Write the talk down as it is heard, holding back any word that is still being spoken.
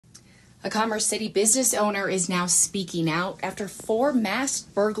A Commerce City business owner is now speaking out after 4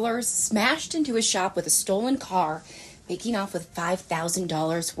 masked burglars smashed into his shop with a stolen car, making off with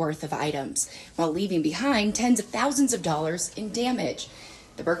 $5,000 worth of items, while leaving behind tens of thousands of dollars in damage.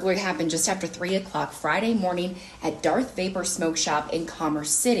 The burglary happened just after 3 o'clock Friday morning at Darth Vaper Smoke Shop in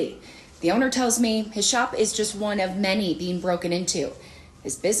Commerce City. The owner tells me his shop is just one of many being broken into.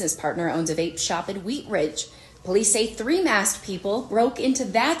 His business partner owns a vape shop in Wheat Ridge. Police say 3 masked people broke into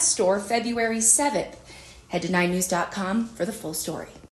that store February 7th. Head to 9news.com for the full story.